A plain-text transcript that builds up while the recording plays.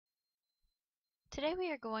Today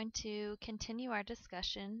we are going to continue our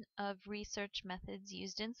discussion of research methods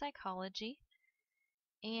used in psychology.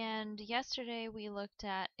 And yesterday we looked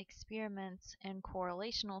at experiments and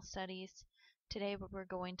correlational studies. Today we're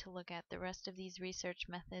going to look at the rest of these research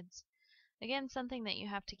methods. Again, something that you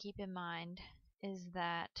have to keep in mind is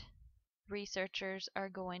that researchers are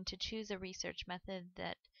going to choose a research method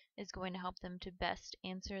that is going to help them to best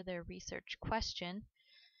answer their research question.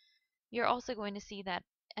 You're also going to see that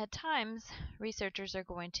at times, researchers are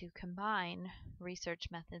going to combine research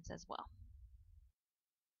methods as well.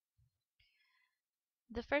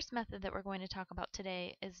 The first method that we're going to talk about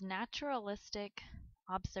today is naturalistic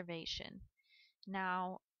observation.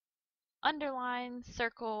 Now, underline,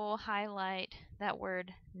 circle, highlight that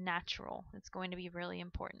word natural. It's going to be really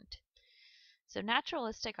important. So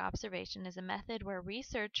naturalistic observation is a method where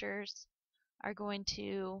researchers are going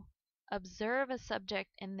to observe a subject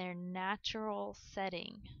in their natural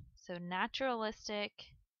setting. So naturalistic,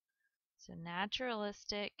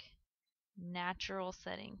 natural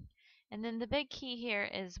setting. And then the big key here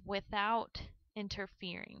is without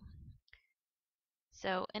interfering.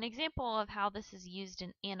 So an example of how this is used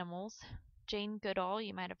in animals, Jane Goodall,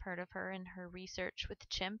 you might have heard of her in her research with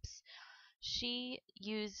chimps. She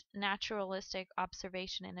used naturalistic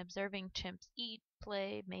observation in observing chimps eat,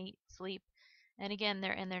 play, mate, sleep. And again,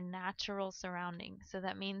 they're in their natural surroundings. So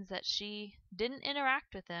that means that she didn't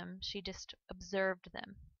interact with them, she just observed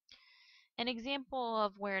them. An example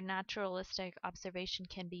of where naturalistic observation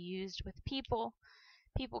can be used with people.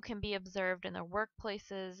 People can be observed in their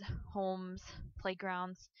workplaces, homes,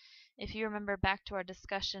 playgrounds. If you remember back to our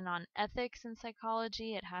discussion on ethics in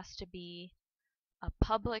psychology, it has to be a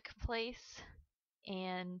public place,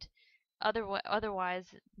 and otherwise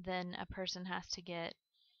then a person has to get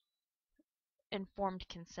informed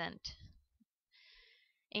consent.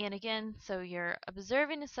 And again, so you're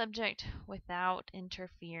observing a subject without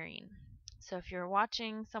interfering. So if you're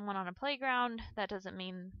watching someone on a playground, that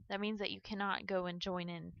means that you cannot go and join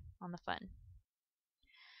in on the fun.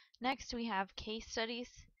 Next, we have case studies.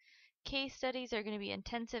 Case studies are going to be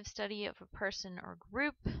intensive study of a person or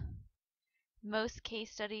group. Most case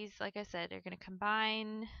studies, like I said, are going to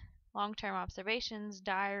combine long-term observations,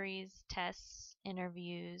 diaries, tests,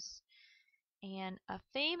 interviews, and a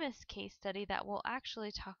famous case study that we'll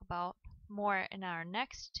actually talk about more in our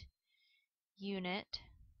next unit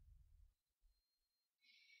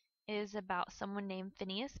is about someone named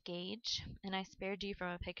Phineas Gage, and I spared you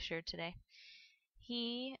from a picture today.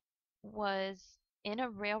 He was in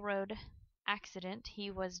a railroad accident.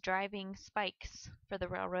 He was driving spikes for the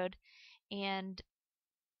railroad, and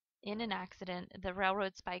in an accident, the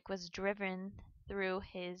railroad spike was driven through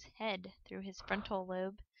his head, through his frontal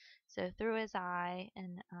lobe, so through his eye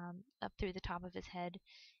and up through the top of his head.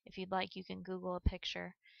 If you'd like, you can Google a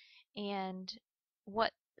picture. And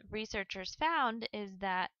what researchers found is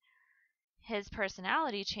that his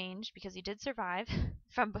personality changed because he did survive.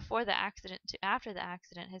 From before the accident to after the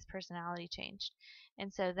accident, his personality changed.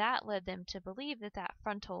 And so that led them to believe that that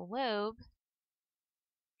frontal lobe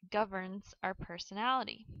governs our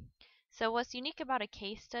personality. So what's unique about a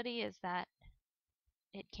case study is that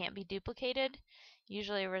it can't be duplicated,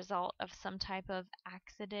 usually a result of some type of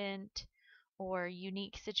accident or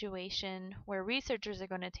unique situation where researchers are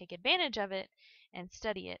going to take advantage of it and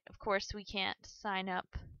study it. Of course, we can't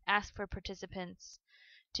ask for participants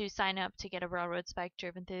to sign up to get a railroad spike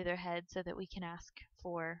driven through their head so that we can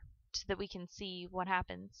see what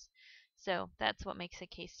happens. So that's what makes a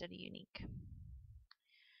case study unique.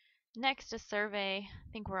 Next, a survey.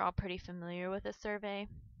 I think we're all pretty familiar with a survey.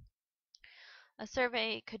 A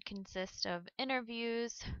survey could consist of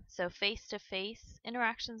interviews, so face-to-face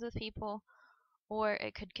interactions with people, or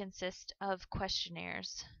it could consist of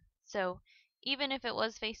questionnaires. So even if it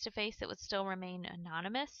was face-to-face, it would still remain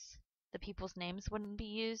anonymous. The people's names wouldn't be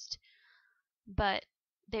used, but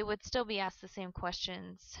they would still be asked the same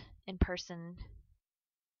questions in person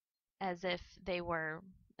as if they were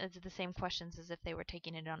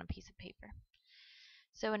taking it on a piece of paper.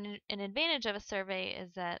 So an advantage of a survey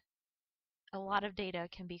is that a lot of data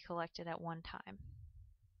can be collected at one time.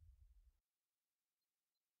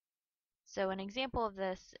 So an example of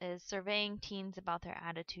this is surveying teens about their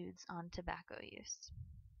attitudes on tobacco use.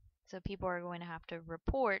 So people are going to have to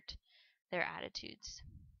report their attitudes.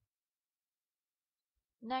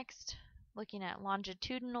 Next, looking at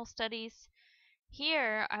longitudinal studies.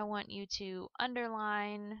 Here I want you to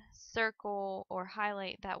underline, circle, or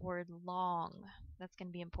highlight that word long. That's going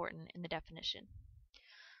to be important in the definition.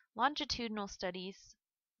 Longitudinal studies,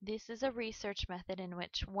 this is a research method in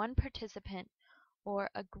which one participant or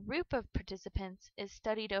a group of participants is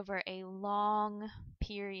studied over a long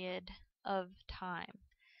period of time.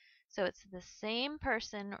 So it's the same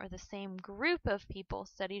person or the same group of people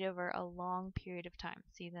studied over a long period of time.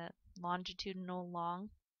 See the longitudinal long?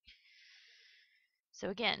 So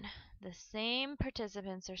again, the same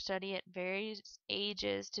participants are studied at various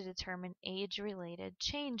ages to determine age-related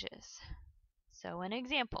changes. So an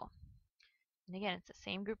example, and again, it's the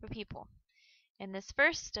same group of people. In this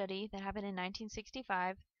first study that happened in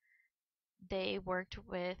 1965, they worked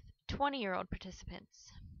with 20-year-old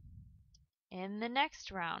participants. In the next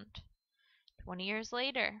round, 20 years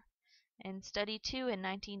later, in study 2 in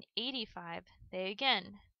 1985, they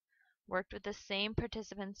again worked with the same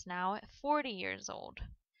participants now at 40 years old.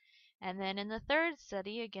 And then in the third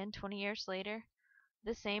study, again 20 years later,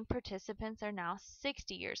 the same participants are now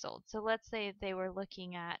 60 years old. So let's say they were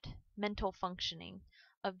looking at mental functioning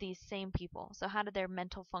of these same people. So how did their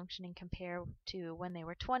mental functioning compare to when they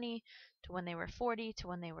were 20, to when they were 40, to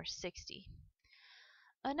when they were 60?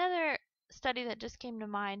 Another study that just came to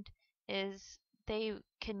mind is they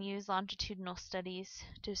can use longitudinal studies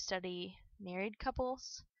to study married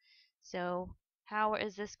couples. So how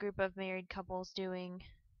is this group of married couples doing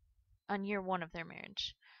on year 1 of their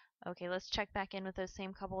marriage? Okay, let's check back in with those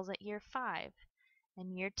same couples at year 5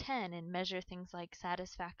 and year 10 and measure things like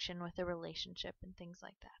satisfaction with a relationship and things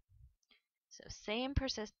like that. So same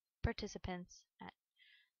participants at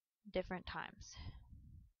different times.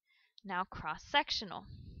 Now cross-sectional.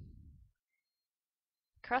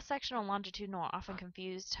 Cross-sectional and longitudinal are often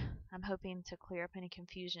confused. I'm hoping to clear up any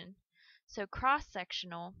confusion. So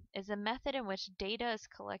cross-sectional is a method in which data is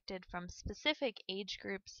collected from specific age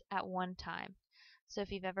groups at one time. So if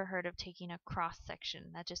you've ever heard of taking a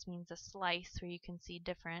cross-section, that just means a slice where you can see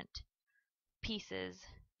different pieces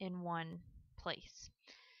in one place.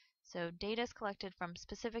 So data is collected from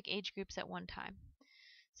specific age groups at one time.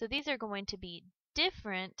 So these are going to be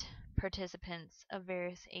different participants of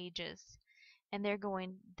various ages, and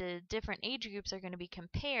the different age groups are going to be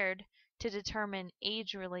compared to determine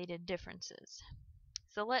age-related differences.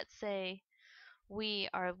 So let's say we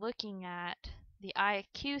are looking at the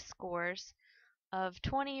IQ scores of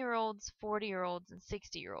 20-year-olds, 40-year-olds, and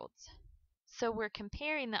 60-year-olds. So we're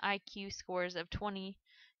comparing the IQ scores of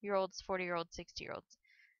 20-year-olds, 40-year-olds, 60-year-olds.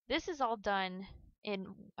 This is all done in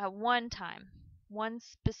one time, one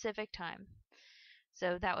specific time.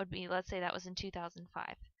 So that would be, let's say that was in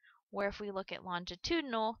 2005. Where if we look at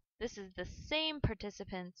longitudinal, this is the same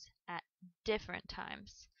participants at different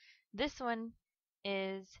times. This one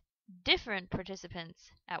is different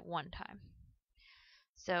participants at one time.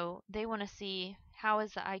 So they want to see how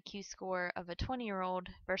is the IQ score of a 20-year-old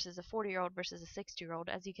versus a 40-year-old versus a 60-year-old.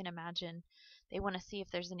 As you can imagine, they want to see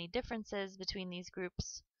if there's any differences between these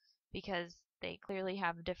groups because they clearly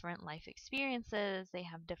have different life experiences, they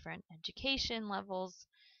have different education levels.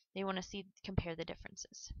 They want to compare the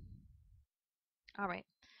differences. All right.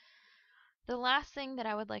 The last thing that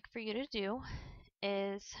I would like for you to do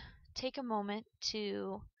is take a moment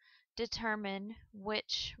to determine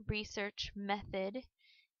which research method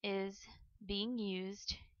is being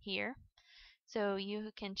used here. So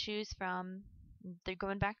you can choose from, they're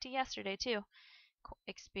going back to yesterday too,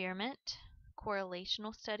 experiment,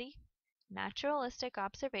 correlational study, naturalistic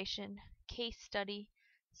observation, case study,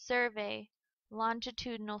 survey,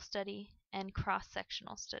 longitudinal study, and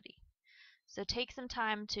cross-sectional study. So take some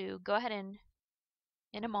time to go ahead and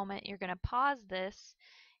in a moment you're going to pause this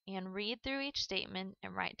and read through each statement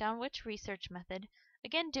and write down which research method.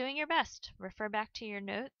 Again, doing your best. Refer back to your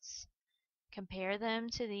notes, compare them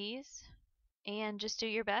to these, and just do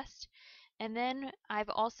your best. And then I've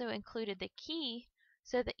also included the key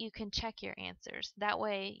so that you can check your answers. That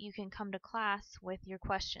way you can come to class with your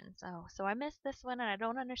questions. Oh, so I missed this one and I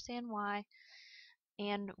don't understand why.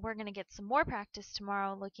 And we're going to get some more practice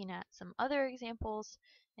tomorrow looking at some other examples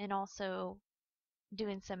and also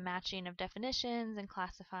doing some matching of definitions and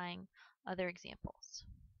classifying other examples.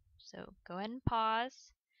 So go ahead and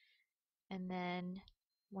pause, and then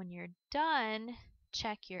when you're done,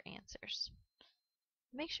 check your answers.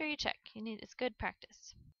 Make sure you check. It's good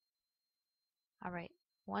practice. All right.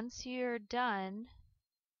 Once you're done,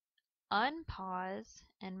 unpause,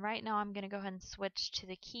 and right now I'm going to go ahead and switch to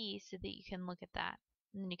the key so that you can look at that,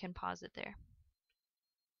 and then you can pause it there.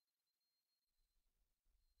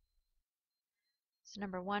 So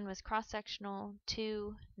number 1 was cross-sectional,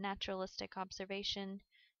 2 naturalistic observation,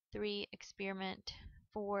 3 experiment,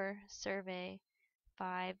 4 survey,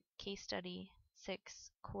 5 case study,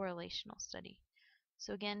 6 correlational study.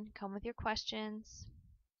 So again, come with your questions.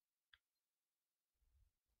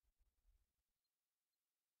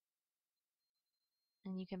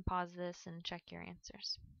 And you can pause this and check your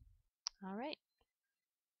answers. All right.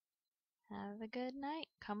 Have a good night.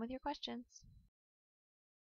 Come with your questions.